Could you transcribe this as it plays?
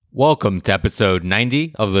Welcome to episode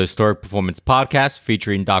 90 of the Historic Performance Podcast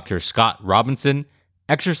featuring Dr. Scott Robinson,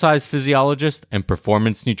 exercise physiologist and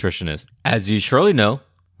performance nutritionist. As you surely know,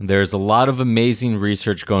 there's a lot of amazing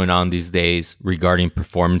research going on these days regarding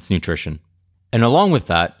performance nutrition. And along with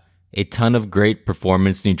that, a ton of great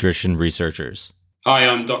performance nutrition researchers. Hi,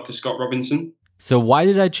 I'm Dr. Scott Robinson. So why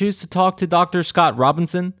did I choose to talk to Dr. Scott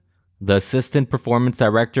Robinson, the Assistant Performance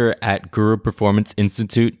Director at Guru Performance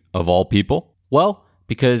Institute of all people? Well,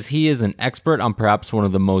 because he is an expert on perhaps one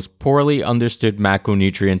of the most poorly understood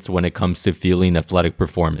macronutrients when it comes to fueling athletic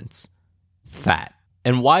performance: fat.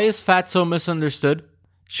 And why is fat so misunderstood?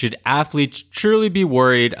 Should athletes truly be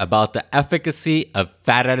worried about the efficacy of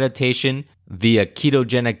fat adaptation via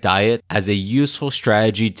ketogenic diet as a useful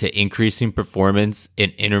strategy to increasing performance in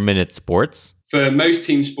intermittent sports? For most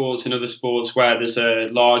team sports and other sports where there's a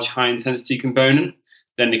large high-intensity component,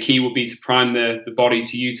 then the key will be to prime the body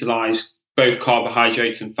to utilize both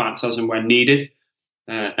carbohydrates and fats as and when needed.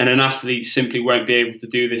 And an athlete simply won't be able to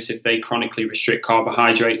do this if they chronically restrict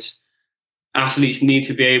carbohydrates. Athletes need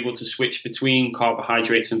to be able to switch between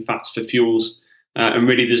carbohydrates and fats for fuels. And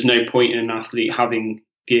really, there's no point in an athlete having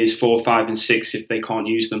gears 4, 5, and 6 if they can't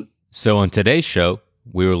use them. So on today's show,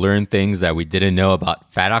 we will learn things that we didn't know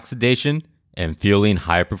about fat oxidation and fueling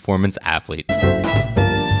high-performance athletes.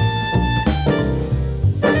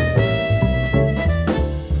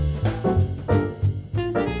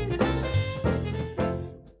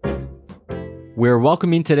 We're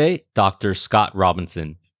welcoming today Dr. Scott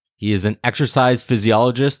Robinson. He is an exercise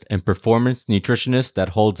physiologist and performance nutritionist that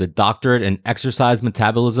holds a doctorate in exercise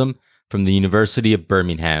metabolism from the University of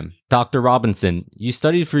Birmingham. Dr. Robinson, you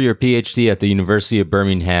studied for your PhD at the University of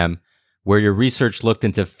Birmingham, where your research looked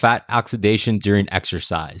into fat oxidation during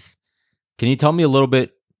exercise. Can you tell me a little bit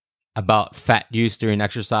about fat use during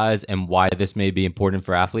exercise and why this may be important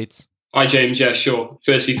for athletes? Hi, James. Yeah, sure.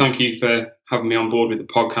 Firstly, thank you for having me on board with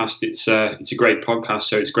the podcast. It's a great podcast,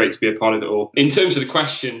 so it's great to be a part of it all. In terms of the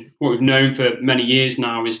question, what we've known for many years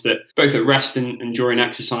now is that both at rest and during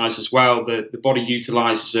exercise as well, the body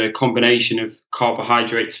utilizes a combination of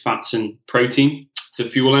carbohydrates, fats, and protein to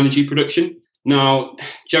fuel energy production. Now,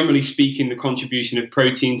 generally speaking, the contribution of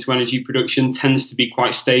protein to energy production tends to be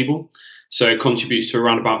quite stable, so it contributes to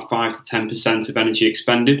around about 5 to 10% of energy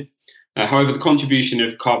expended. However, the contribution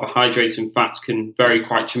of carbohydrates and fats can vary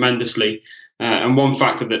quite tremendously. And one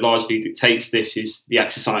factor that largely dictates this is the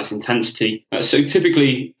exercise intensity. So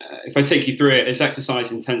typically, if I take you through it, as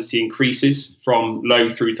exercise intensity increases from low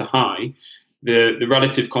through to high, the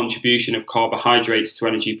relative contribution of carbohydrates to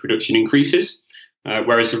energy production increases,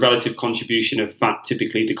 whereas the relative contribution of fat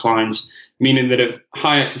typically declines, meaning that at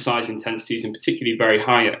high exercise intensities, and particularly very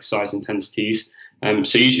high exercise intensities,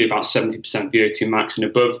 so usually about 70% VO2 max and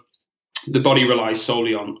above, the body relies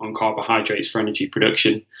solely on carbohydrates for energy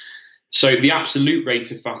production. So the absolute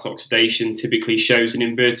rate of fat oxidation typically shows an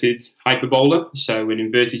inverted hyperbola, so an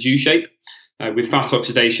inverted U shape, with fat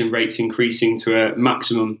oxidation rates increasing to a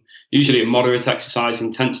maximum, usually at moderate exercise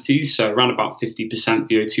intensities, so around about 50%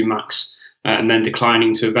 VO2 max, and then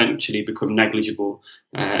declining to eventually become negligible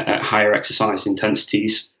at higher exercise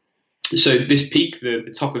intensities. So this peak,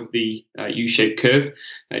 the top of the U-shaped curve,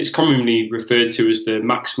 is commonly referred to as the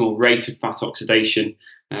maximal rate of fat oxidation,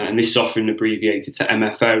 and this is often abbreviated to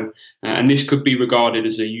MFO. And this could be regarded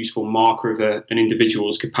as a useful marker of an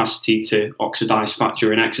individual's capacity to oxidize fat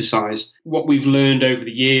during exercise. What we've learned over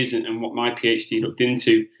the years, and what my PhD looked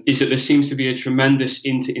into, is that there seems to be a tremendous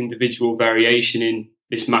inter-individual variation in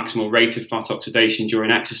this maximal rate of fat oxidation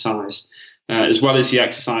during exercise, as well as the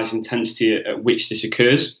exercise intensity at which this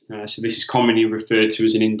occurs. So this is commonly referred to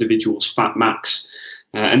as an individual's fat max.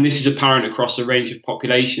 And this is apparent across a range of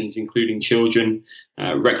populations, including children,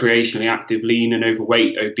 recreationally active, lean and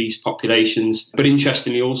overweight, obese populations. But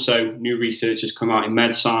interestingly, also, new research has come out in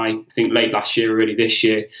MedSci, I think late last year, early this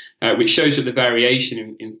year, which shows that the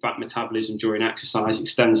variation in fat metabolism during exercise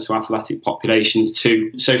extends to athletic populations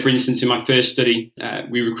too. So, for instance, in my first study,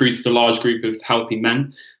 we recruited a large group of healthy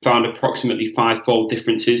men, found approximately 5-fold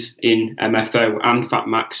differences in MFO and fat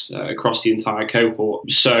max across the entire cohort.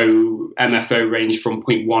 So MFO ranged from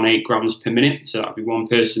 0.18 grams per minute, so that would be one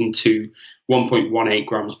person, to 1.18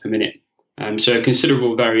 grams per minute. So a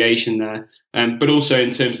considerable variation there, but also in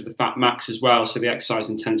terms of the fat max as well. So the exercise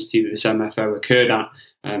intensity that this MFO occurred at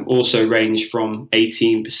also ranged from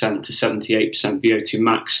 18% to 78% VO2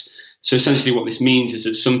 max. So essentially what this means is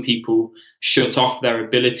that some people shut off their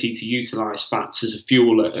ability to utilize fats as a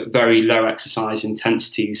fuel at very low exercise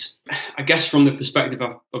intensities. I guess from the perspective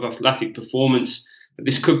of athletic performance,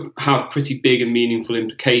 this could have pretty big and meaningful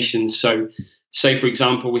implications. So say, for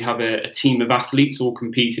example, we have a team of athletes all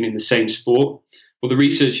competing in the same sport. Well, the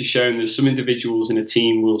research has shown that some individuals in a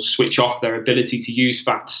team will switch off their ability to use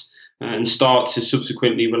fats and start to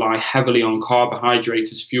subsequently rely heavily on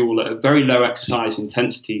carbohydrates as fuel at very low exercise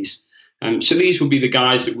intensities. So these will be the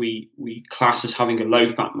guys that we class as having a low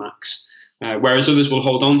fat max, whereas others will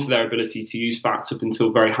hold on to their ability to use fats up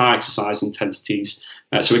until very high exercise intensities.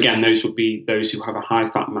 So again, those would be those who have a high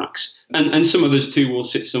fat max. And some others too will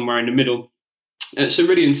sit somewhere in the middle. So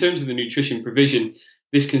really, in terms of the nutrition provision,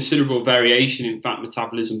 this considerable variation in fat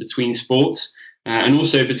metabolism between sports and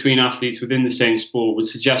also between athletes within the same sport would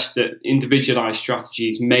suggest that individualized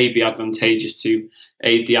strategies may be advantageous to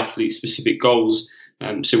aid the athlete's specific goals.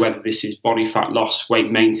 So whether this is body fat loss,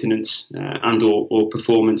 weight maintenance, and or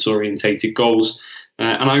performance-orientated goals.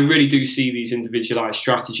 And I really do see these individualized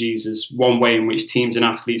strategies as one way in which teams and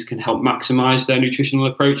athletes can help maximize their nutritional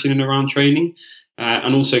approach in and around training,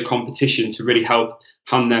 and also competition to really help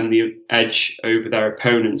hand them the edge over their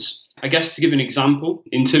opponents. I guess to give an example,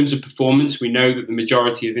 in terms of performance, we know that the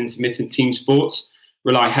majority of intermittent team sports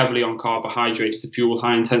rely heavily on carbohydrates to fuel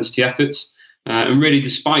high-intensity efforts. And really,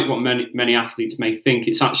 despite what many athletes may think,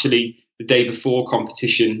 it's actually the day before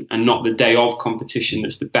competition and not the day of competition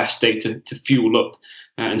that's the best day to fuel up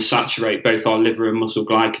and saturate both our liver and muscle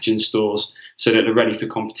glycogen stores so that they're ready for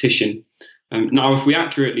competition. Now, if we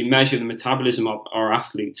accurately measure the metabolism of our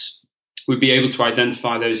athletes, we'd be able to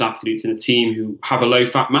identify those athletes in a team who have a low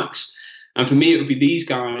fat max. And for me, it would be these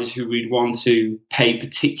guys who we'd want to pay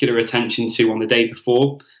particular attention to on the day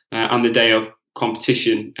before and the day of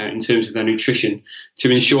competition in terms of their nutrition, to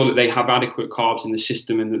ensure that they have adequate carbs in the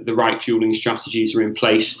system and that the right fueling strategies are in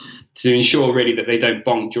place to ensure really that they don't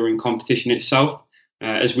bonk during competition itself.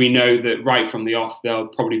 As we know that right from the off, they'll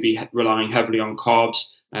probably be relying heavily on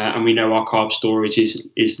carbs. And we know our carb storage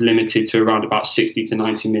is limited to around about 60 to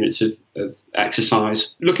 90 minutes of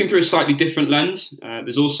exercise. Looking through a slightly different lens,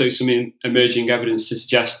 there's also some emerging evidence to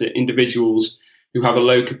suggest that individuals who have a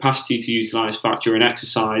low capacity to utilize fat during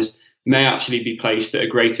exercise may actually be placed at a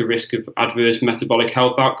greater risk of adverse metabolic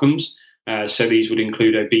health outcomes. So these would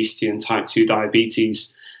include obesity and type 2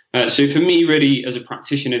 diabetes. So for me, really, as a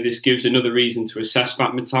practitioner, this gives another reason to assess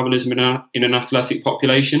fat metabolism in an athletic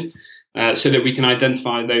population. So that we can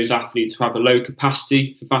identify those athletes who have a low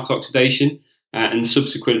capacity for fat oxidation and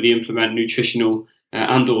subsequently implement nutritional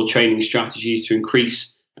and or training strategies to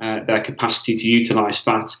increase their capacity to utilize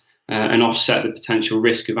fat and offset the potential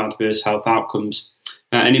risk of adverse health outcomes.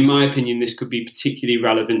 And in my opinion, this could be particularly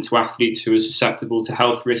relevant to athletes who are susceptible to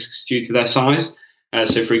health risks due to their size.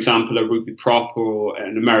 So, for example, a rugby prop or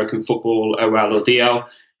an American football OL or DL,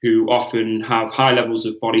 who often have high levels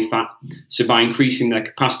of body fat. So by increasing their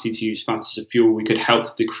capacity to use fat as a fuel, we could help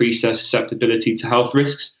to decrease their susceptibility to health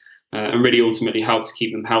risks and really ultimately help to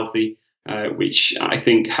keep them healthy, which I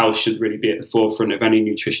think health should really be at the forefront of any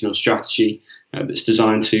nutritional strategy that's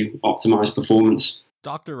designed to optimize performance.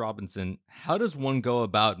 Dr. Robinson, how does one go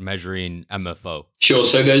about measuring MFO? Sure.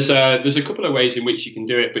 So there's a couple of ways in which you can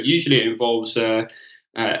do it, but usually it involves a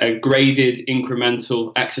graded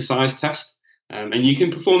incremental exercise test. And you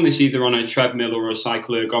can perform this either on a treadmill or a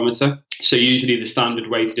cycle ergometer. So usually the standard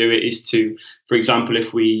way to do it is to, for example,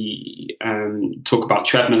 if we talk about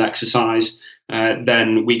treadmill exercise,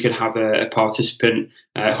 then we could have a participant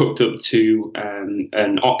hooked up to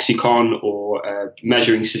an Oxyconn or a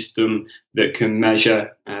measuring system that can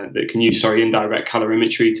use indirect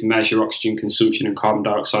calorimetry to measure oxygen consumption and carbon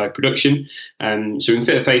dioxide production. So we can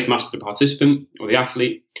fit a face mask to the participant or the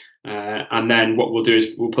athlete. And then what we'll do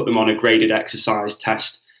is we'll put them on a graded exercise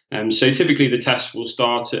test. So typically the test will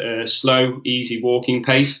start at a slow, easy walking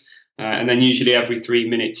pace. And then usually every 3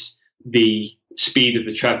 minutes, the speed of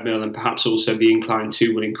the treadmill and perhaps also the incline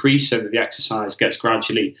too will increase so that the exercise gets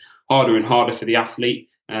gradually harder and harder for the athlete.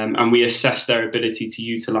 And we assess their ability to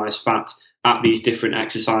utilize fat at these different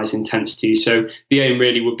exercise intensities. So the aim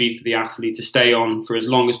really would be for the athlete to stay on for as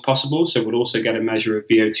long as possible. So we'll also get a measure of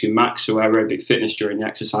VO2 max, so aerobic fitness during the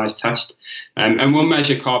exercise test. And we'll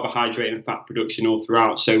measure carbohydrate and fat production all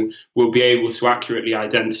throughout. So we'll be able to accurately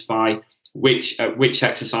identify which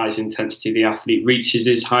exercise intensity the athlete reaches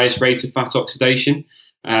his highest rate of fat oxidation,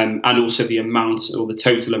 and also the amount or the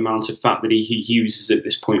total amount of fat that he uses at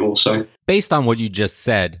this point also. Based on what you just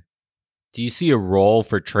said, do you see a role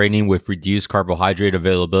for training with reduced carbohydrate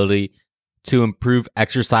availability to improve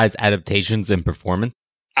exercise adaptations and performance?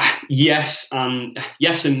 Yes and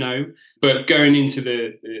no, but going into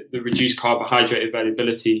the reduced carbohydrate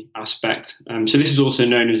availability aspect. So this is also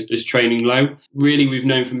known as training low. Really, we've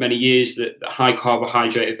known for many years that high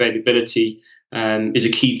carbohydrate availability is a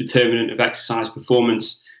key determinant of exercise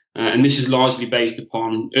performance. And this is largely based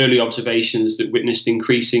upon early observations that witnessed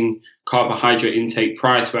increasing carbohydrate intake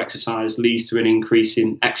prior to exercise leads to an increase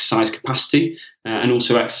in exercise capacity and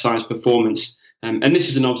also exercise performance. And this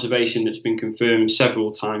is an observation that's been confirmed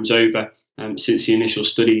several times over since the initial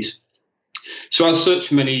studies. So as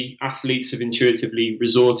such, many athletes have intuitively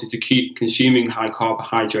resorted to keep consuming high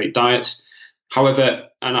carbohydrate diets. However,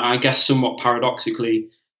 and I guess somewhat paradoxically,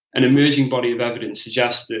 an emerging body of evidence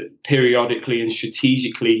suggests that periodically and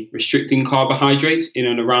strategically restricting carbohydrates in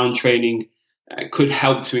and around training could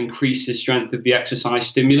help to increase the strength of the exercise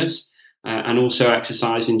stimulus and also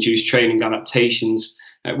exercise-induced training adaptations,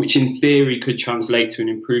 which in theory could translate to an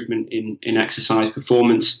improvement in exercise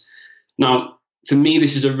performance. Now, for me,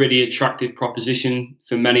 this is a really attractive proposition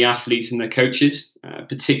for many athletes and their coaches,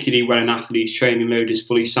 particularly when an athlete's training load is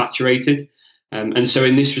fully saturated. And so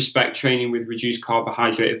in this respect, training with reduced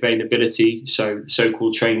carbohydrate availability,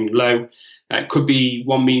 so-called training low, could be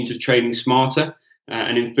one means of training smarter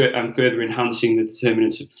and further enhancing the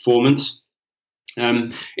determinants of performance.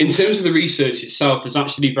 In terms of the research itself, there's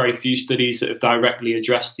actually very few studies that have directly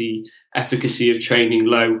addressed the efficacy of training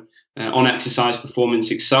low on exercise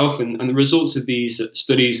performance itself, and the results of these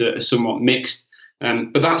studies are somewhat mixed.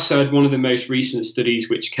 But that said, one of the most recent studies,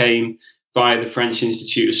 which came via the French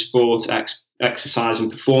Institute of Sport, Exercise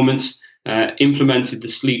and Performance, implemented the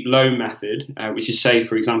sleep low method, which is, say,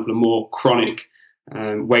 for example, a more chronic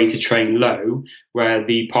way to train low, where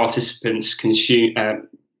the participants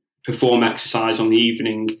perform exercise in the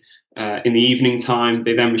evening time.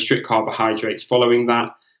 They then restrict carbohydrates following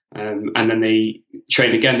that, and then they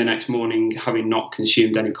train again the next morning, having not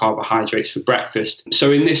consumed any carbohydrates for breakfast.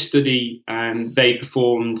 So in this study, they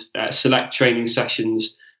performed select training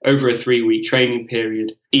sessions over a 3-week training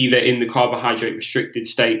period, either in the carbohydrate restricted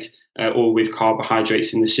state or with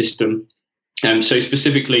carbohydrates in the system. So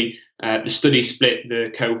specifically, the study split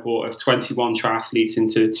the cohort of 21 triathletes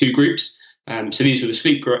into 2 groups. So these were the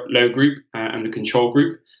sleep low group and the control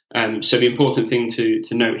group. So the important thing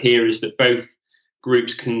to note here is that both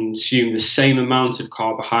groups consume the same amount of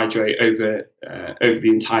carbohydrate over the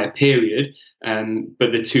entire period,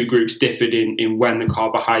 but the 2 groups differed in when the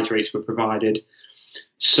carbohydrates were provided.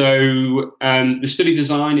 So the study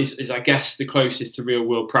design is, I guess, the closest to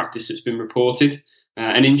real-world practice that's been reported.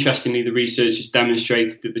 And interestingly, the research has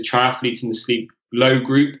demonstrated that the triathletes in the sleep low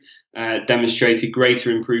group demonstrated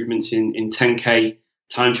greater improvements in 10K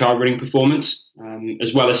time trial running performance,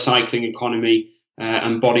 as well as cycling economy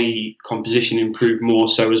and body composition improved more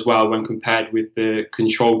so as well when compared with the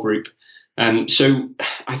control group. So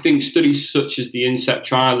I think studies such as the INSEP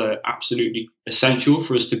trial are absolutely essential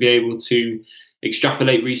for us to be able to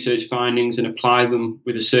extrapolate research findings and apply them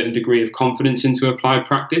with a certain degree of confidence into applied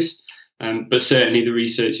practice. But certainly the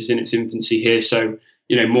research is in its infancy here, so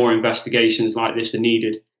more investigations like this are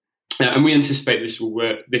needed. And we anticipate this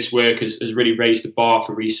work has really raised the bar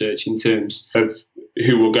for research in terms of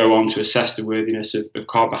who will go on to assess the worthiness of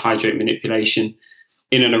carbohydrate manipulation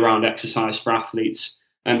in and around exercise for athletes.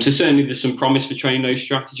 So certainly there's some promise for training those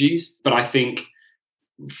strategies, but I think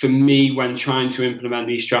for me, when trying to implement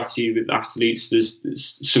these strategies with athletes, there's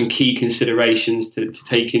some key considerations to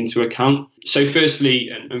take into account. So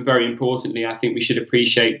firstly, and very importantly, I think we should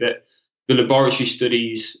appreciate that the laboratory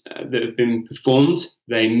studies that have been performed,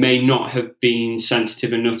 they may not have been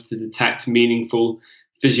sensitive enough to detect meaningful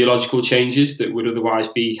physiological changes that would otherwise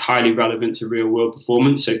be highly relevant to real-world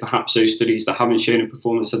performance. So perhaps those studies that haven't shown a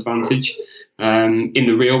performance advantage in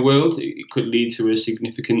the real world, it could lead to a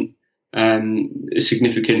significant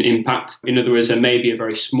impact. In other words, there may be a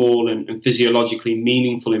very small and physiologically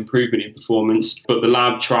meaningful improvement in performance, but the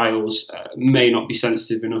lab trials may not be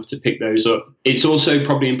sensitive enough to pick those up. It's also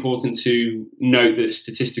probably important to note that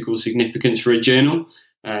statistical significance for a journal,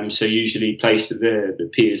 so usually placed at the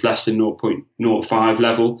P is less than 0.05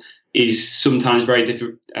 level, is sometimes very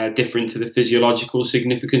different to the physiological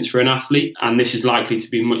significance for an athlete, and this is likely to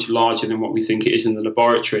be much larger than what we think it is in the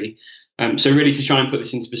laboratory. So really, to try and put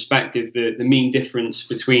this into perspective, the mean difference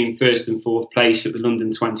between first and fourth place at the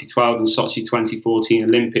London 2012 and Sochi 2014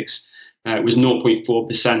 Olympics was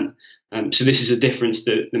 0.4%. So this is a difference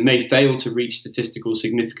that may fail to reach statistical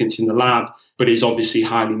significance in the lab, but is obviously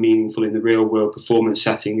highly meaningful in the real-world performance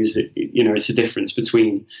setting. It's a difference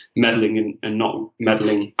between medaling and not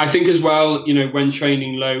medaling. I think as well, when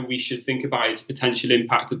training low, we should think about its potential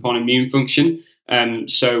impact upon immune function.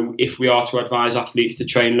 So if we are to advise athletes to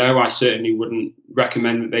train low, I certainly wouldn't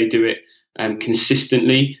recommend that they do it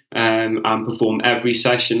consistently and perform every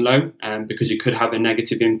session low, because it could have a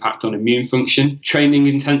negative impact on immune function. Training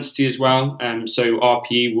intensity as well. So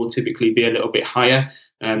RPE will typically be a little bit higher.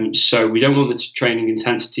 So we don't want the training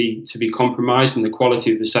intensity to be compromised and the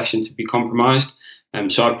quality of the session to be compromised.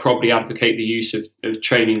 So I'd probably advocate the use of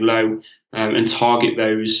training low and target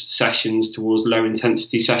those sessions towards low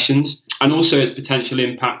intensity sessions, and also its potential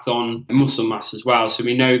impact on muscle mass as well. So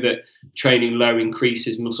we know that training low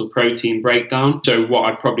increases muscle protein breakdown. So what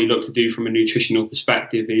I'd probably look to do from a nutritional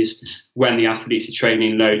perspective is, when the athletes are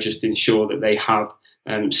training low, just ensure that they have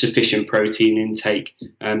sufficient protein intake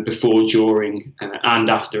before, during, and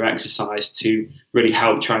after exercise to really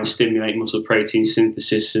help try and stimulate muscle protein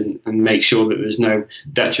synthesis and make sure that there's no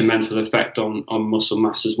detrimental effect on muscle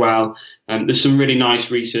mass as well. There's some really nice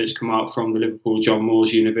research come out from the Liverpool John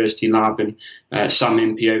Moores University lab, and Sam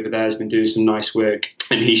Impey over there has been doing some nice work,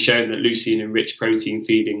 and he's shown that leucine-enriched protein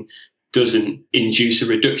feeding doesn't induce a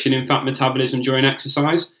reduction in fat metabolism during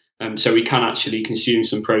exercise. So we can actually consume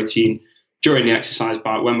some protein during the exercise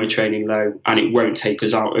part when we're training low, and it won't take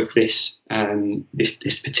us out of this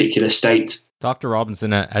particular state. Dr.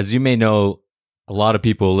 Robinson, as you may know, a lot of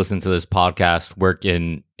people who listen to this podcast work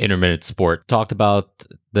in intermittent sport. Talked about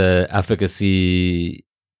the efficacy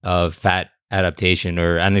of fat adaptation,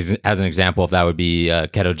 or as an example, if that would be a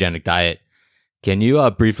ketogenic diet. Can you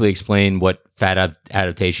briefly explain what fat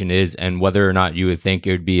adaptation is and whether or not you would think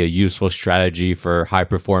it would be a useful strategy for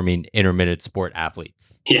high-performing intermittent sport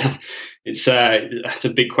athletes? Yeah, that's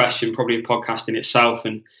a big question, probably a podcast in itself,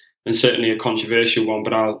 and certainly a controversial one,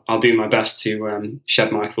 but I'll do my best to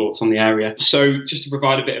shed my thoughts on the area. So just to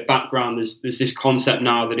provide a bit of background, there's this concept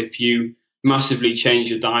now that if you massively change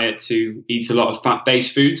your diet to eat a lot of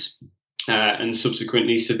fat-based foods, and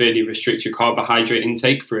subsequently severely restrict your carbohydrate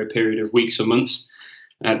intake for a period of weeks or months,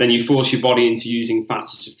 then you force your body into using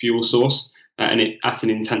fats as a fuel source, and at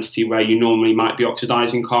an intensity where you normally might be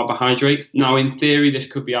oxidizing carbohydrate. Now, in theory, this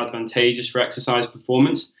could be advantageous for exercise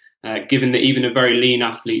performance, given that even a very lean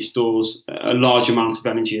athlete stores a large amount of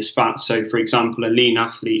energy as fat. So, for example, a lean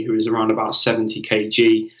athlete who is around about 70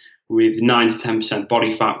 kg with 9 to 10%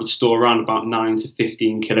 body fat would store around about 9 to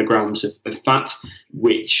 15 kilograms of fat,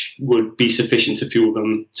 which would be sufficient to fuel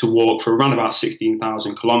them to walk for around about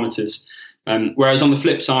 16,000 kilometers. Whereas on the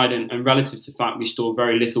flip side, and relative to fat, we store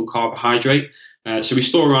very little carbohydrate. So we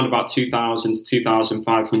store around about 2,000 to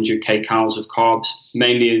 2,500 kcals of carbs,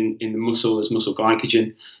 mainly in the muscle as muscle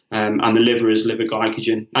glycogen, and the liver as liver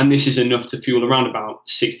glycogen. And this is enough to fuel around about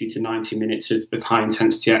 60 to 90 minutes of high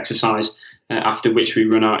intensity exercise, after which we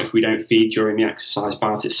run out if we don't feed during the exercise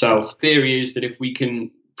part itself. Theory is that if we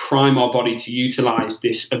can prime our body to utilize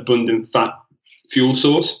this abundant fat fuel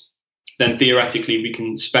source, then theoretically we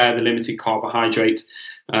can spare the limited carbohydrate,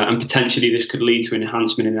 and potentially this could lead to an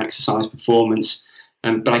enhancement in exercise performance.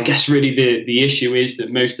 But I guess really the issue is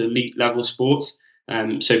that most elite level sports,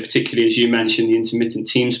 so particularly as you mentioned, the intermittent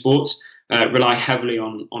team sports, rely heavily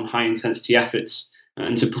on high intensity efforts.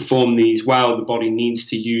 And to perform these well, the body needs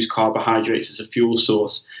to use carbohydrates as a fuel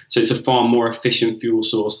source. So it's a far more efficient fuel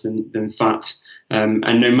source than fat.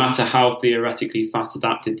 And no matter how theoretically fat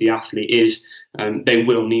adapted the athlete is, they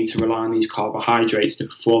will need to rely on these carbohydrates to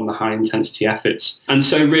perform the high intensity efforts. And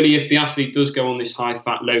so really, if the athlete does go on this high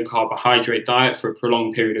fat, low carbohydrate diet for a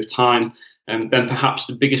prolonged period of time, then perhaps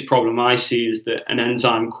the biggest problem I see is that an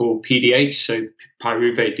enzyme called PDH, so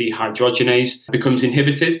pyruvate dehydrogenase, becomes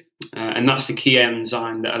inhibited. And that's the key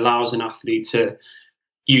enzyme that allows an athlete to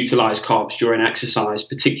utilize carbs during exercise,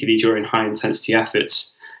 particularly during high intensity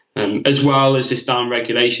efforts. As well as this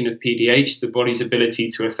downregulation of PDH, the body's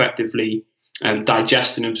ability to effectively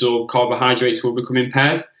digest and absorb carbohydrates will become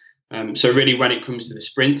impaired. So really, when it comes to the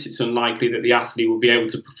sprints, it's unlikely that the athlete will be able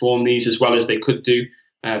to perform these as well as they could do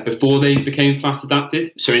before they became fat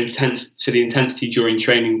adapted. So the intensity during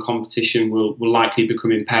training and competition will likely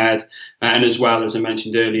become impaired. And as well, as I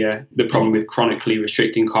mentioned earlier, the problem with chronically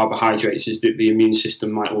restricting carbohydrates is that the immune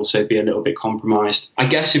system might also be a little bit compromised. I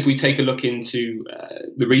guess if we take a look into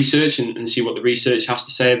the research and see what the research has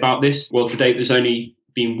to say about this, well, to date, there's only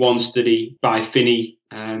been one study by Finney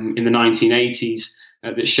in the 1980s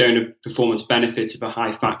that's shown a performance benefit of a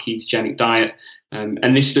high-fat ketogenic diet.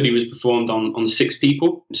 And this study was performed on 6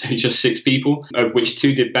 people, so just 6 people, of which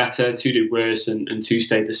 2 did better, 2 did worse, and 2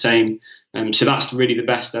 stayed the same. So that's really the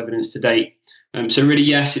best evidence to date. So really,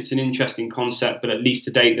 yes, it's an interesting concept, but at least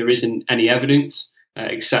to date, there isn't any evidence,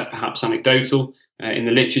 except perhaps anecdotal, in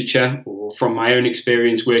the literature or from my own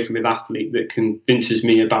experience working with athletes that convinces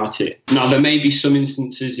me about it. Now, there may be some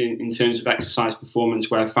instances in terms of exercise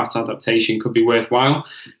performance where fat adaptation could be worthwhile.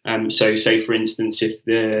 So say, for instance, if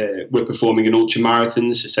we're performing an ultra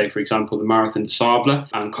marathon, so say, for example, the Marathon des Sables,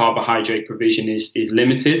 and carbohydrate provision is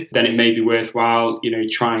limited, then it may be worthwhile,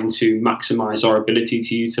 trying to maximize our ability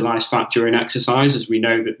to utilize fat during exercise, as we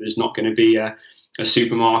know that there's not going to be a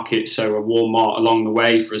supermarket, so a Walmart along the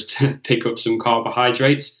way for us to pick up some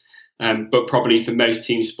carbohydrates. But probably for most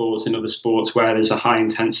team sports and other sports where there's a high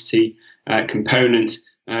intensity component,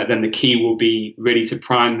 then the key will be really to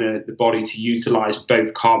prime the body to utilize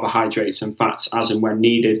both carbohydrates and fats as and when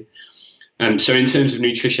needed. So in terms of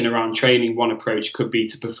nutrition around training, one approach could be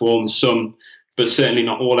to perform some, but certainly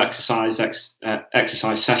not all exercise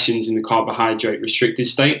sessions in the carbohydrate restricted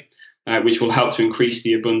state, which will help to increase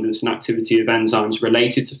the abundance and activity of enzymes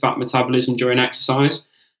related to fat metabolism during exercise.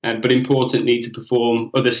 But importantly, to perform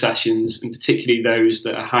other sessions, and particularly those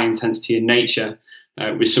that are high intensity in nature,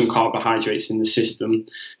 with some carbohydrates in the system,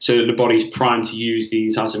 so that the body's primed to use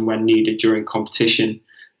these as and when needed during competition.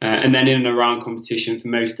 And then in and around competition, for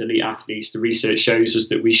most elite athletes, the research shows us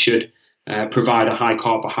that we should provide a high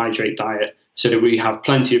carbohydrate diet so that we have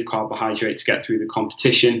plenty of carbohydrate to get through the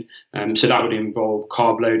competition. So that would involve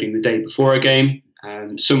carb loading the day before a game,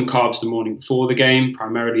 some carbs the morning before the game,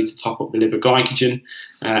 primarily to top up the liver glycogen,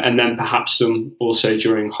 and then perhaps some also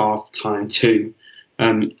during half time too.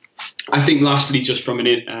 I think lastly, just from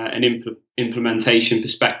an implementation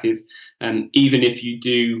perspective, even if you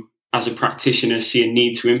do, as a practitioner, see a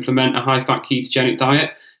need to implement a high-fat ketogenic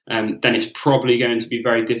diet, then it's probably going to be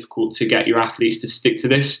very difficult to get your athletes to stick to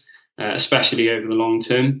this, especially over the long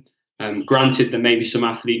term. Granted, there may be some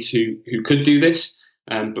athletes who could do this,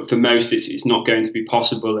 but for most, it's not going to be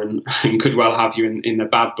possible and could well have you in the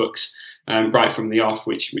bad books right from the off,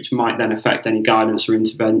 which might then affect any guidance or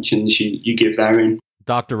interventions you give therein.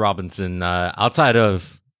 Dr. Robinson, outside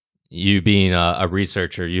of you being a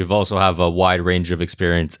researcher, you've also have a wide range of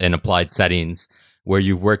experience in applied settings where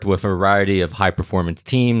you've worked with a variety of high performance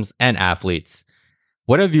teams and athletes.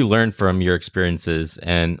 What have you learned from your experiences,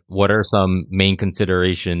 and what are some main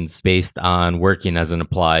considerations based on working as an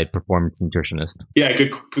applied performance nutritionist? Yeah,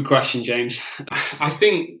 good question, James. I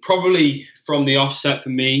think probably from the offset for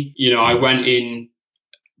me, I went in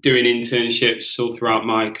doing internships all throughout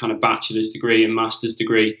my kind of bachelor's degree and master's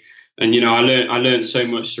degree. And, I learned so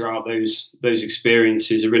much throughout those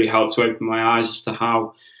experiences. It really helped to open my eyes as to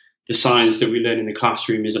how the science that we learn in the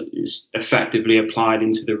classroom is effectively applied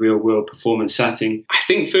into the real world performance setting. I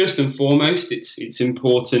think first and foremost, it's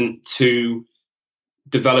important to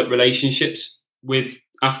develop relationships with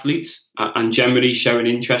athletes and generally show an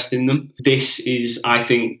interest in them. This is, I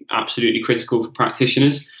think, absolutely critical for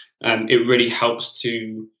practitioners. It really helps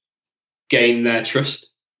to gain their trust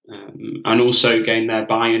and also gain their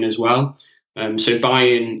buy-in as well. So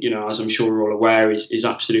buy-in, as I'm sure we're all aware, is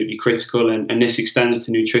absolutely critical, and this extends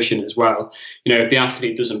to nutrition as well. If the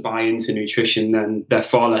athlete doesn't buy into nutrition, then they're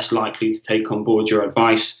far less likely to take on board your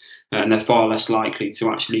advice, and they're far less likely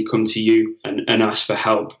to actually come to you and ask for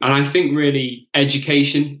help. And I think really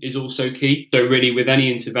education is also key. So really with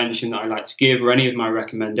any intervention that I like to give or any of my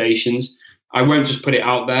recommendations, I won't just put it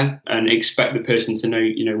out there and expect the person to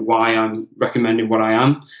know, why I'm recommending what I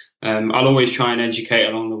am. I'll always try and educate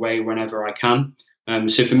along the way whenever I can.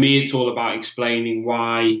 So for me, it's all about explaining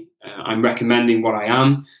why I'm recommending what I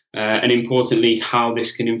am, and importantly, how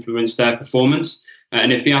this can influence their performance.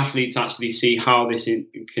 And if the athletes actually see how this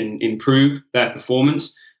can improve their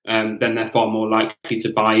performance, then they're far more likely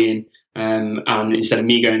to buy in. And instead of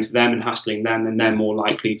me going to them and hassling them, then they're more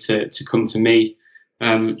likely to come to me.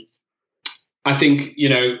 I think,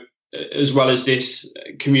 as well as this,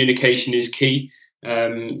 communication is key.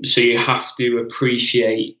 So you have to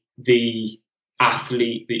appreciate the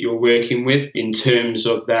athlete that you're working with in terms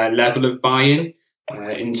of their level of buy-in,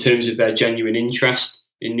 in terms of their genuine interest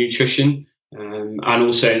in nutrition, and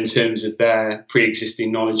also in terms of their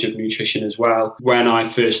pre-existing knowledge of nutrition as well. When I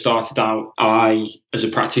first started out, as a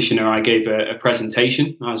practitioner, I gave a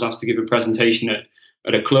presentation. I was asked to give a presentation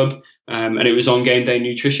at a club, and it was on game day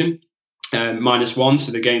nutrition, -1,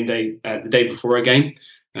 so the day before a game.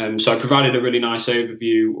 So I provided a really nice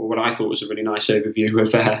overview, or what I thought was a really nice overview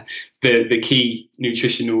of the key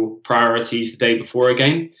nutritional priorities the day before a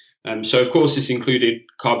game. So of course this included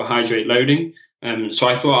carbohydrate loading. So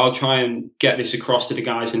I thought I'll try and get this across to the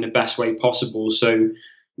guys in the best way possible. So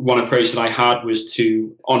one approach that I had was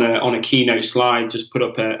to, on a keynote slide, just put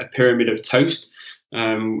up a pyramid of toast.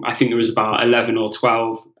 I think there was about 11 or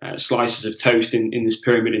 12 slices of toast in this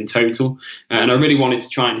pyramid in total. And I really wanted to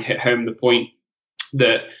try and hit home the point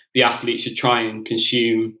that the athletes should try and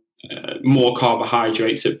consume more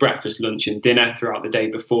carbohydrates at breakfast, lunch and dinner throughout the day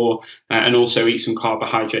before, and also eat some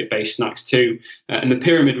carbohydrate-based snacks too. And the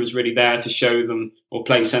pyramid was really there to show them or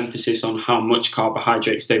place emphasis on how much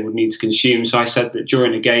carbohydrates they would need to consume. So I said that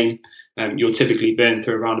during a game, you'll typically burn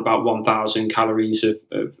through around about 1,000 calories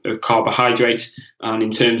of carbohydrates. And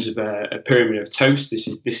in terms of a pyramid of toast, this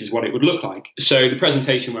is what it would look like. So the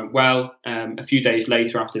presentation went well. A few days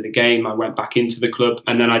later after the game, I went back into the club,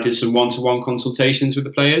 and then I did some one-to-one consultations with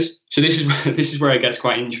the players. So this is where it gets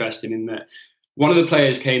quite interesting, in that one of the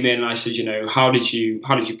players came in and I said, how did you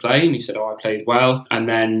play? And he said, I played well. And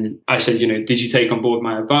then I said, did you take on board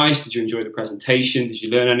my advice? Did you enjoy the presentation? Did you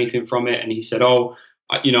learn anything from it? And he said, I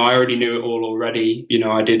already knew it all already.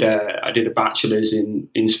 I did a bachelor's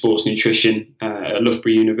in sports nutrition at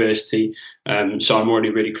Loughborough University. So I'm already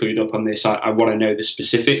really clued up on this. I want to know the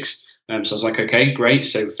specifics. So I was like, okay, great.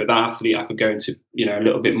 So for that athlete, I could go into, a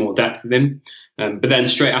little bit more depth with him. But then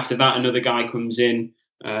straight after that, another guy comes in.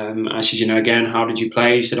 I said, again, how did you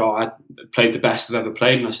play? He said, I played the best I've ever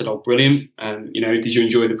played. And I said, brilliant. Did you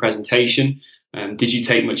enjoy the presentation? Did you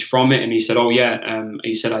take much from it? And he said, yeah.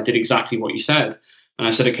 He said, I did exactly what you said. And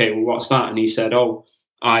I said, okay, well, what's that? And he said,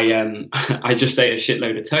 I just ate a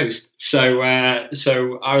shitload of toast. So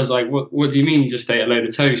I was like, what do you mean you just ate a load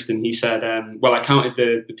of toast? And he said, well, I counted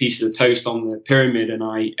the pieces of toast on the pyramid, and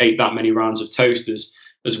I ate that many rounds of toast,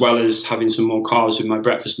 as well as having some more carbs with my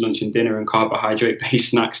breakfast, lunch, and dinner, and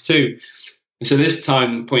carbohydrate-based snacks too. And so this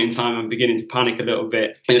point in time, I'm beginning to panic a little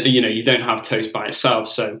bit. You don't have toast by itself.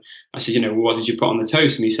 So I said, well, what did you put on the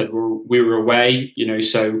toast? And he said, well, we were away,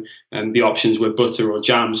 so the options were butter or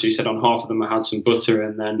jam. So he said on half of them I had some butter,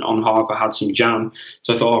 and then on half I had some jam.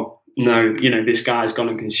 So I thought, no, this guy's gone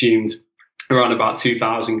and consumed around about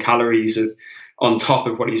 2,000 calories on top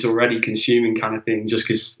of what he's already consuming, kind of thing, just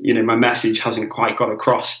because, my message hasn't quite got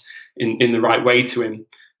across in the right way to him.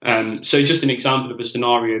 So just an example of a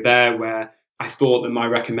scenario there where I thought that my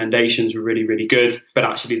recommendations were really, really good, but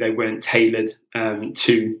actually they weren't tailored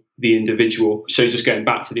to the individual. So just going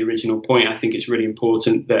back to the original point, I think it's really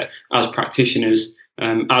important that as practitioners,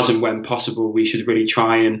 as and when possible, we should really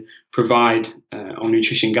try and provide on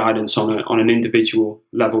nutrition guidance on an individual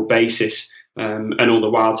level basis, and all the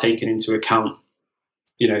while taking into account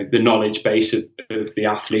the knowledge base of the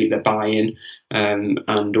athlete, their buy-in,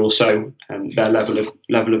 and also their level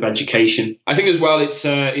of education. I think as well,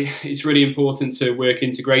 it's really important to work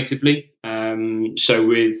integratively. So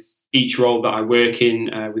with each role that I work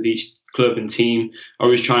in, with each club and team, I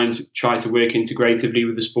always try to work integratively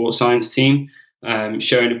with the sports science team,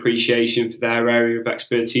 showing appreciation for their area of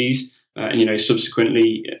expertise.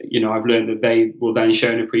 Subsequently, I've learned that they will then show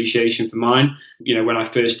an appreciation for mine. When I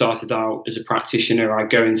first started out as a practitioner, I'd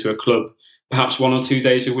go into a club perhaps 1 or 2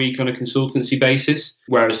 days a week on a consultancy basis,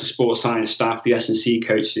 whereas the sports science staff, the S&C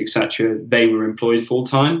coaches, etc., they were employed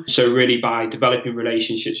full-time. So really by developing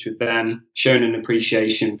relationships with them, showing an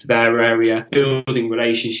appreciation for their area, building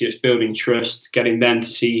relationships, building trust, getting them to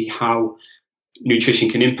see how nutrition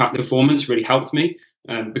can impact performance really helped me.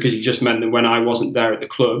 Because it just meant that when I wasn't there at the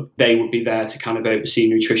club, they would be there to kind of oversee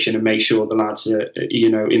nutrition and make sure the lads are,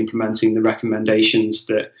 implementing the recommendations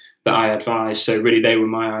that I advised. So really, they were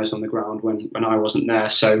my eyes on the ground when I wasn't there.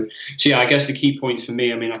 So yeah, I guess the key points for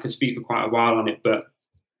me, I could speak for quite a while on it, but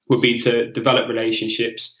would be to develop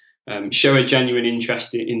relationships, show a genuine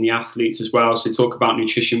interest in the athletes as well. So talk about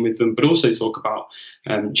nutrition with them, but also talk about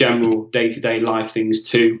general day-to-day life things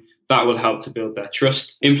too. That will help to build their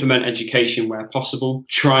trust. Implement education where possible.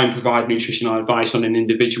 Try and provide nutritional advice on an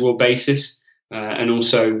individual basis, and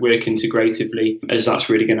also work integratively, as that's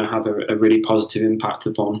really going to have a really positive impact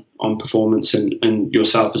on performance and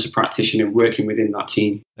yourself as a practitioner working within that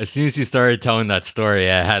team. As soon as you started telling that story,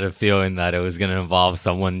 I had a feeling that it was going to involve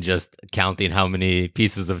someone just counting how many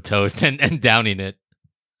pieces of toast and downing it.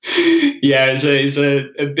 Yeah, it's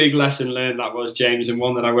a big lesson learned, that was, James, and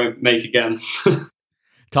one that I won't make again.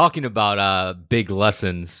 Talking about big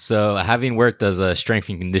lessons, so having worked as a strength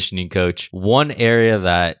and conditioning coach, one area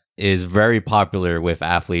that is very popular with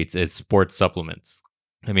athletes is sports supplements.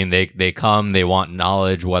 They come, they want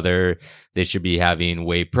knowledge, whether they should be having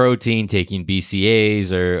whey protein, taking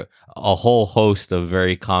BCAAs, or a whole host of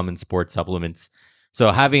very common sports supplements.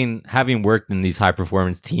 So having worked in these high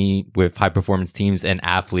performance teams and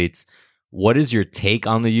athletes, what is your take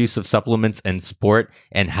on the use of supplements in sport,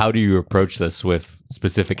 and how do you approach this with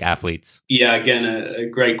specific athletes? Yeah, again, a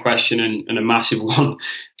great question and a massive one.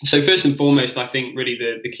 So first and foremost, I think really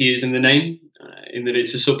the key is in the name, in that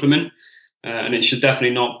it's a supplement, and it should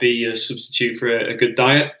definitely not be a substitute for a good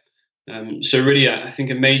diet. So really, I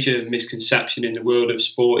think a major misconception in the world of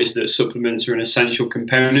sport is that supplements are an essential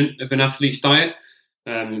component of an athlete's diet.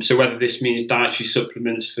 So whether this means dietary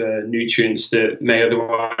supplements for nutrients that may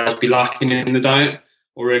otherwise be lacking in the diet,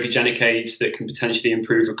 or ergogenic aids that can potentially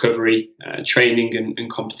improve recovery, training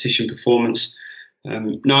and competition performance.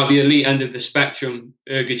 Now, at the elite end of the spectrum,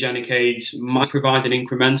 ergogenic aids might provide an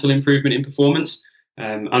incremental improvement in performance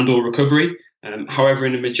and/or recovery. However,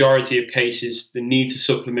 in a majority of cases, the need to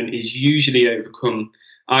supplement is usually overcome,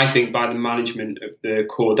 I think, by the management of the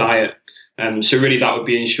core diet. So really that would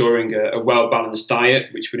be ensuring a well-balanced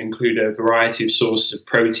diet, which would include a variety of sources of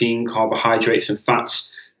protein, carbohydrates and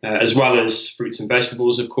fats, as well as fruits and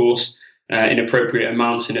vegetables, of course, in appropriate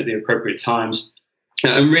amounts and at the appropriate times.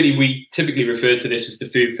 And really, we typically refer to this as the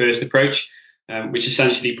food first approach, which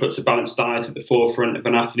essentially puts a balanced diet at the forefront of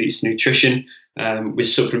an athlete's nutrition, with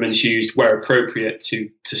supplements used where appropriate to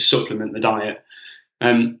supplement the diet.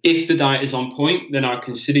 If the diet is on point, then I'd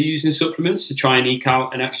consider using supplements to try and eke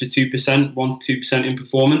out an extra 2%, 1 to 2% in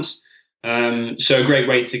performance. So a great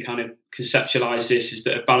way to kind of conceptualize this is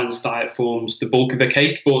that a balanced diet forms the bulk of the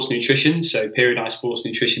cake. Sports nutrition, so periodized sports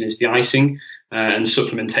nutrition, is the icing, and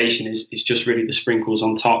supplementation is just really the sprinkles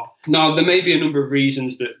on top. Now, there may be a number of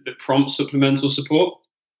reasons that prompt supplemental support.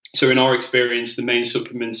 So in our experience, the main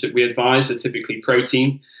supplements that we advise are typically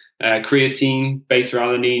protein, creatine,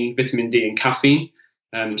 beta-alanine, vitamin D and caffeine.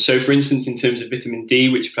 So for instance, in terms of vitamin D,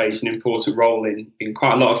 which plays an important role in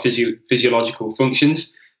quite a lot of physiological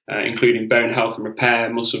functions, including bone health and repair,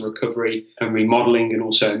 muscle recovery and remodeling, and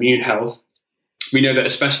also immune health. We know that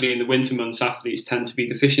especially in the winter months, athletes tend to be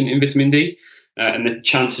deficient in vitamin D, and the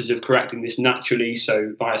chances of correcting this naturally,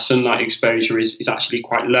 so via sunlight exposure, is actually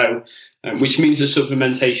quite low, which means that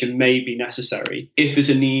supplementation may be necessary. If there's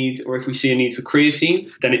a need, or if we see a need for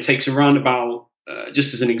creatine, then it takes around about,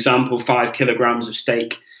 just as an example, 5 kilograms of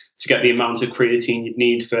steak to get the amount of creatine you'd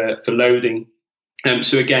need for loading.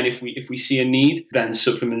 So again, if we see a need, then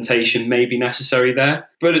supplementation may be necessary there.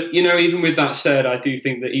 But even with that said, I do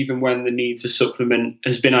think that even when the need to supplement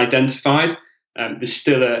has been identified, there's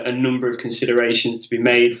still a number of considerations to be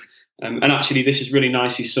made. And actually, this is really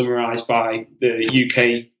nicely summarised by the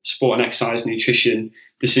UK Sport and Exercise Nutrition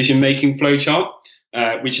decision-making flowchart,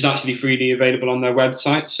 which is actually freely available on their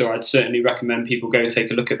website. So I'd certainly recommend people go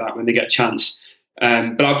take a look at that when they get a chance.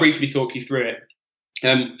 But I'll briefly talk you through it.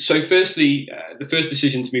 So firstly, the first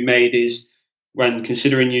decision to be made is, when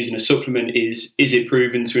considering using a supplement, is it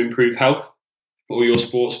proven to improve health or your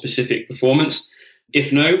sport-specific performance?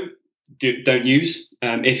 If no, don't use.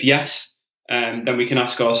 If yes, then we can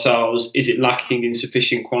ask ourselves, is it lacking in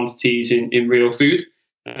sufficient quantities in real food?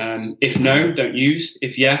 If no, don't use.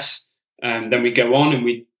 If yes, then we go on and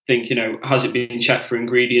we think, has it been checked for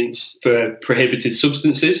ingredients for prohibited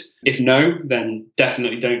substances? If no, then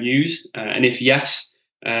definitely don't use. And if yes,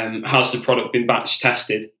 has the product been batch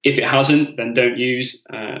tested? If it hasn't, then don't use.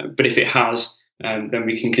 But if it has, then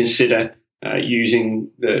we can consider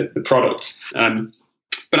using the product.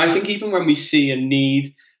 But I think even when we see a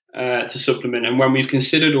need to supplement, and when we've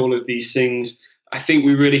considered all of these things, I think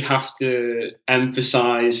we really have to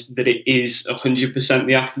emphasize that it is 100%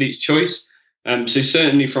 the athlete's choice. So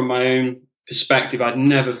certainly from my own perspective, I'd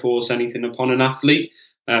never force anything upon an athlete.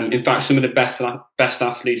 In fact, some of the best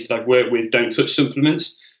athletes that I've worked with don't touch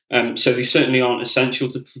supplements. So they certainly aren't essential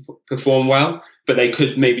to perform well, but they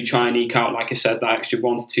could maybe try and eke out, like I said, that extra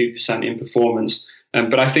 1 to 2% in performance.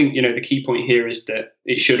 But I think, the key point here is that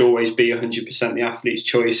it should always be 100% the athlete's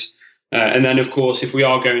choice. And then, of course, if we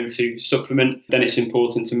are going to supplement, then it's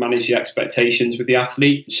important to manage the expectations with the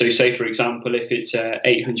athlete. So say, for example, if it's an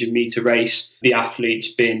 800-meter race, the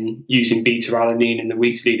athlete's been using beta-alanine in the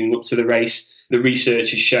weeks leading up to the race. The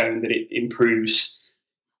research has shown that it improves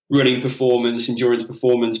running performance, endurance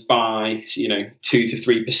performance by 2 to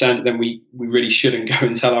 3%, then we really shouldn't go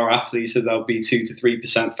and tell our athletes that they'll be 2 to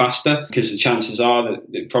 3% faster, because the chances are that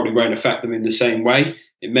it probably won't affect them in the same way.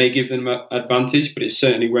 It may give them an advantage, but it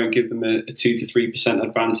certainly won't give them a 2 to 3%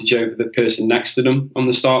 advantage over the person next to them on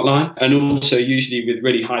the start line. And also, usually with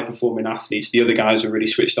really high-performing athletes, the other guys are really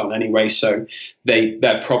switched on anyway, so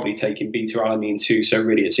they're probably taking beta-alanine too. So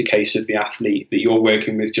really, it's a case of the athlete that you're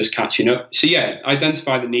working with just catching up. So yeah,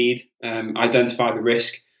 identify the need, identify the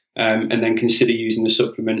risk, and then consider using the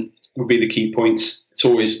supplement would be the key points. It's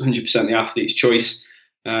always 100% the athlete's choice.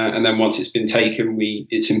 And then once it's been taken,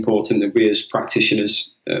 it's important that we as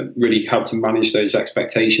practitioners really help to manage those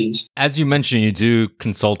expectations. As you mentioned, you do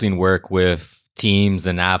consulting work with teams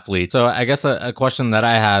and athletes. So I guess a question that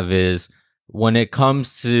I have is, when it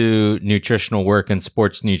comes to nutritional work and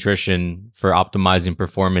sports nutrition for optimizing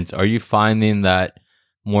performance, are you finding that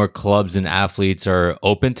more clubs and athletes are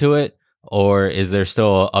open to it? Or is there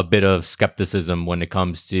still a bit of skepticism when it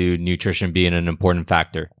comes to nutrition being an important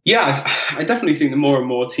factor? Yeah, I definitely think that more and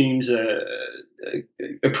more teams are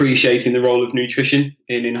appreciating the role of nutrition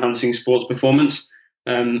in enhancing sports performance.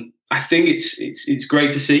 I think it's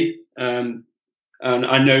great to see. And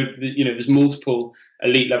I know that, there's multiple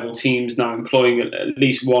elite level teams now employing at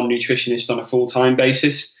least one nutritionist on a full-time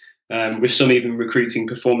basis, with some even recruiting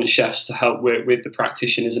performance chefs to help work with the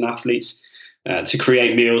practitioners and athletes to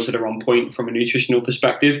create meals that are on point from a nutritional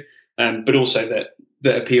perspective, but also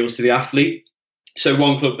that appeals to the athlete. So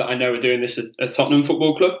one club that I know are doing this at Tottenham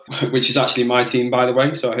Football Club, which is actually my team, by the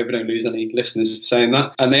way, so I hope I don't lose any listeners for saying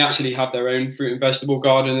that. And they actually have their own fruit and vegetable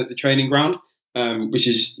garden at the training ground, which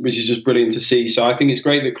is just brilliant to see. So I think it's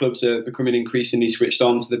great that clubs are becoming increasingly switched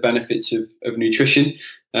on to the benefits of nutrition.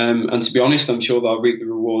 And to be honest, I'm sure they'll reap the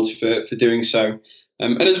rewards for doing so.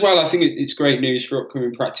 And as well, I think it's great news for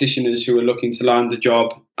upcoming practitioners who are looking to land a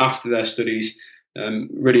job after their studies.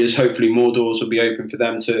 Really, as hopefully more doors will be open for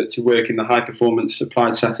them to work in the high performance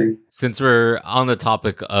applied setting. Since we're on the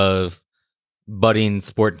topic of budding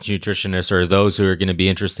sports nutritionists, or those who are going to be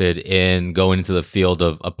interested in going into the field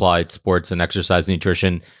of applied sports and exercise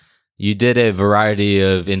nutrition, you did a variety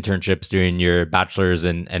of internships during your bachelor's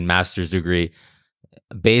and master's degree.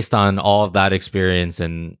 Based on all of that experience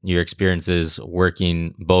and your experiences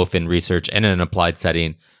working both in research and in an applied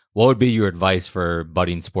setting, what would be your advice for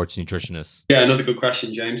budding sports nutritionists? Yeah, another good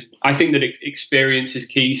question, James. I think that experience is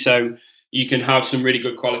key. So you can have some really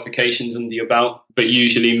good qualifications under your belt, but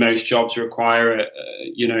usually most jobs require,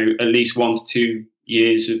 at least 1 to 2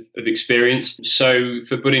 years of experience. So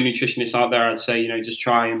for budding nutritionists out there, I'd say, just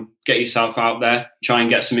try and get yourself out there, try and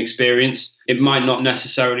get some experience. It might not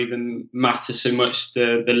necessarily then matter so much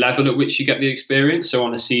the level at which you get the experience. So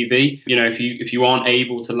on a CV, if you aren't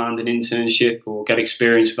able to land an internship or get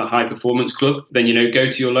experience with a high performance club, then, go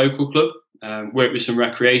to your local club, work with some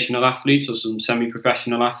recreational athletes or some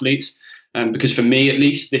semi-professional athletes. Because for me, at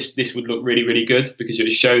least, this would look really, really good, because it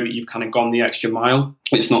would show that you've kind of gone the extra mile.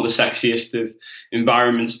 It's not the sexiest of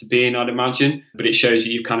environments to be in, I'd imagine, but it shows that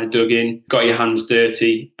you've kind of dug in, got your hands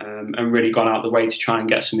dirty, and really gone out the way to try and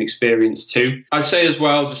get some experience too. I'd say as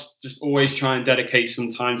well, just always try and dedicate some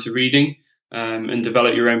time to reading and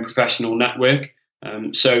develop your own professional network.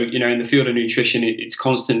 So, in the field of nutrition, it's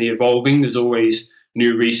constantly evolving. There's always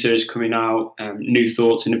new research coming out, new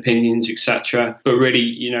thoughts and opinions, etc. But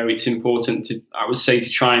really, it's important to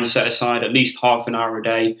try and set aside at least half an hour a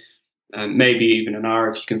day, maybe even an hour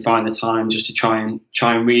if you can find the time, just to try and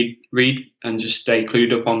read and just stay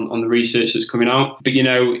clued up on the research that's coming out. But,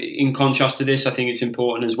 in contrast to this, I think it's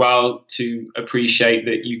important as well to appreciate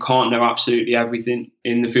that you can't know absolutely everything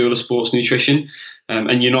in the field of sports nutrition,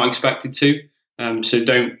 and you're not expected to. So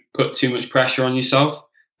don't put too much pressure on yourself.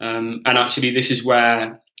 And actually, this is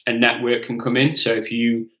where a network can come in. So if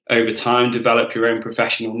you, over time, develop your own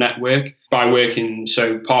professional network by working,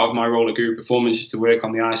 so part of my role at Guru Performance is to work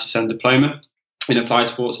on the ISSN diploma in applied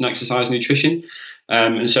sports and exercise nutrition.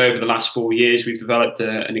 And so over the last 4 years, we've developed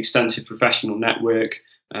an extensive professional network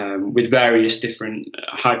with various different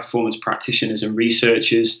high performance practitioners and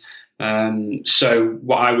researchers. So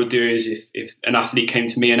what I would do is if an athlete came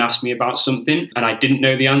to me and asked me about something and I didn't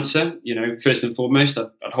know the answer, first and foremost, I'd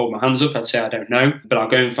hold my hands up. I'd say I don't know, but I'll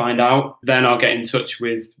go and find out. Then I'll get in touch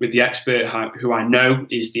with the expert who I know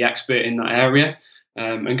is the expert in that area,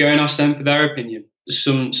 and go and ask them for their opinion.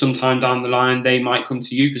 Sometime down the line, they might come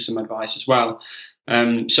to you for some advice as well.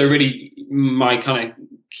 So really, my kind of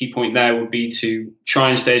key point there would be to try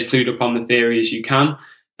and stay as clued up on the theory as you can,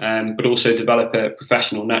 but also develop a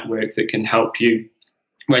professional network that can help you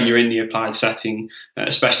when you're in the applied setting,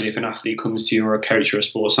 especially if an athlete comes to you or a coach or a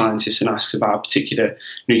sports scientist and asks about a particular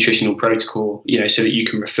nutritional protocol, so that you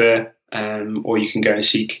can refer, or you can go and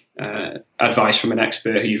seek advice from an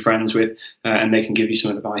expert who you're friends with, and they can give you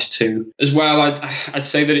some advice too. As well, I'd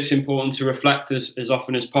say that it's important to reflect as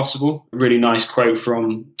often as possible. A really nice quote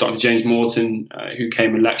from Dr. James Morton, who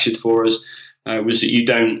came and lectured for us, was that you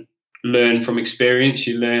don't learn from experience,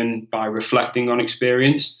 you learn by reflecting on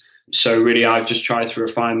experience. So really, I've just tried to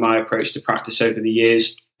refine my approach to practice over the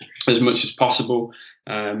years as much as possible,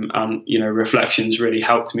 and reflections really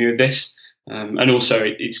helped me with this. And also,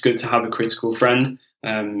 it's good to have a critical friend.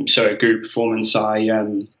 So at Guru Performance, I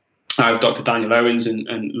have Dr. Daniel Owens and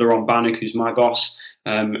Laurent Bannock, who's my boss.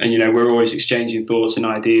 And we're always exchanging thoughts and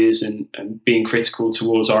ideas and being critical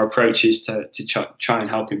towards our approaches to try and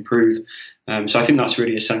help improve. So I think that's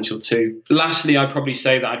really essential too. Lastly, I'd probably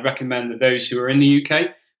say that I'd recommend that those who are in the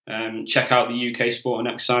UK check out the UK Sport and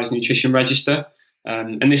Exercise Nutrition Register.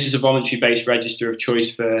 And this is a voluntary-based register of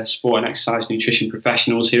choice for sport and exercise nutrition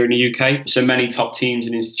professionals here in the UK. So many top teams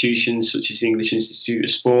and institutions, such as the English Institute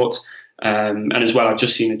of Sport, and as well, I've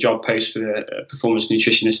just seen a job post for a performance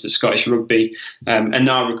nutritionist at Scottish Rugby, and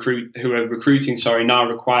now recruiting now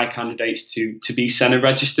require candidates to be SENA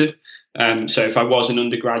registered. So if I was an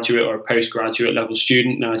undergraduate or a postgraduate level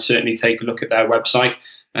student, then I'd certainly take a look at their website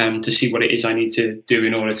to see what it is I need to do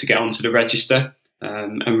in order to get onto the register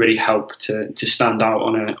and really help to stand out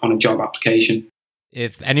on a job application.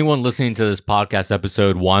 If anyone listening to this podcast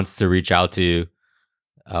episode wants to reach out to you,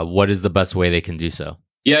 what is the best way they can do so?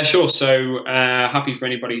 Yeah, sure. So happy for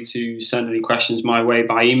anybody to send any questions my way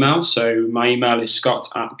by email. So my email is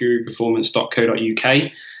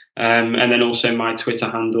scott@guruperformance.co.uk. And then also my Twitter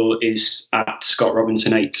handle is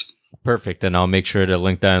 @ScottRobinson8. Perfect. And I'll make sure to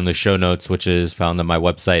link that in the show notes, which is found on my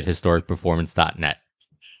website, historicperformance.net.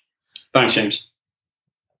 Thanks, James.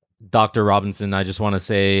 Dr. Robinson, I just want to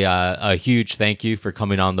say a huge thank you for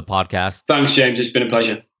coming on the podcast. Thanks, James. It's been a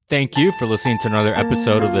pleasure. Thank you for listening to another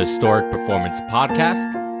episode of the Historic Performance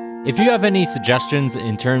Podcast. If you have any suggestions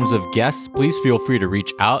in terms of guests, please feel free to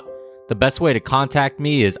reach out. The best way to contact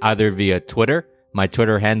me is either via Twitter. My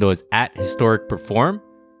Twitter handle is @historicperform,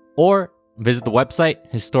 or visit the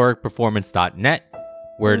website historicperformance.net,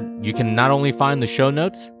 where you can not only find the show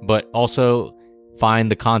notes, but also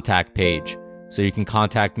find the contact page, so you can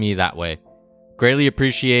contact me that way. Greatly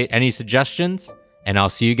appreciate any suggestions, and I'll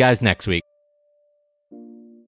see you guys next week.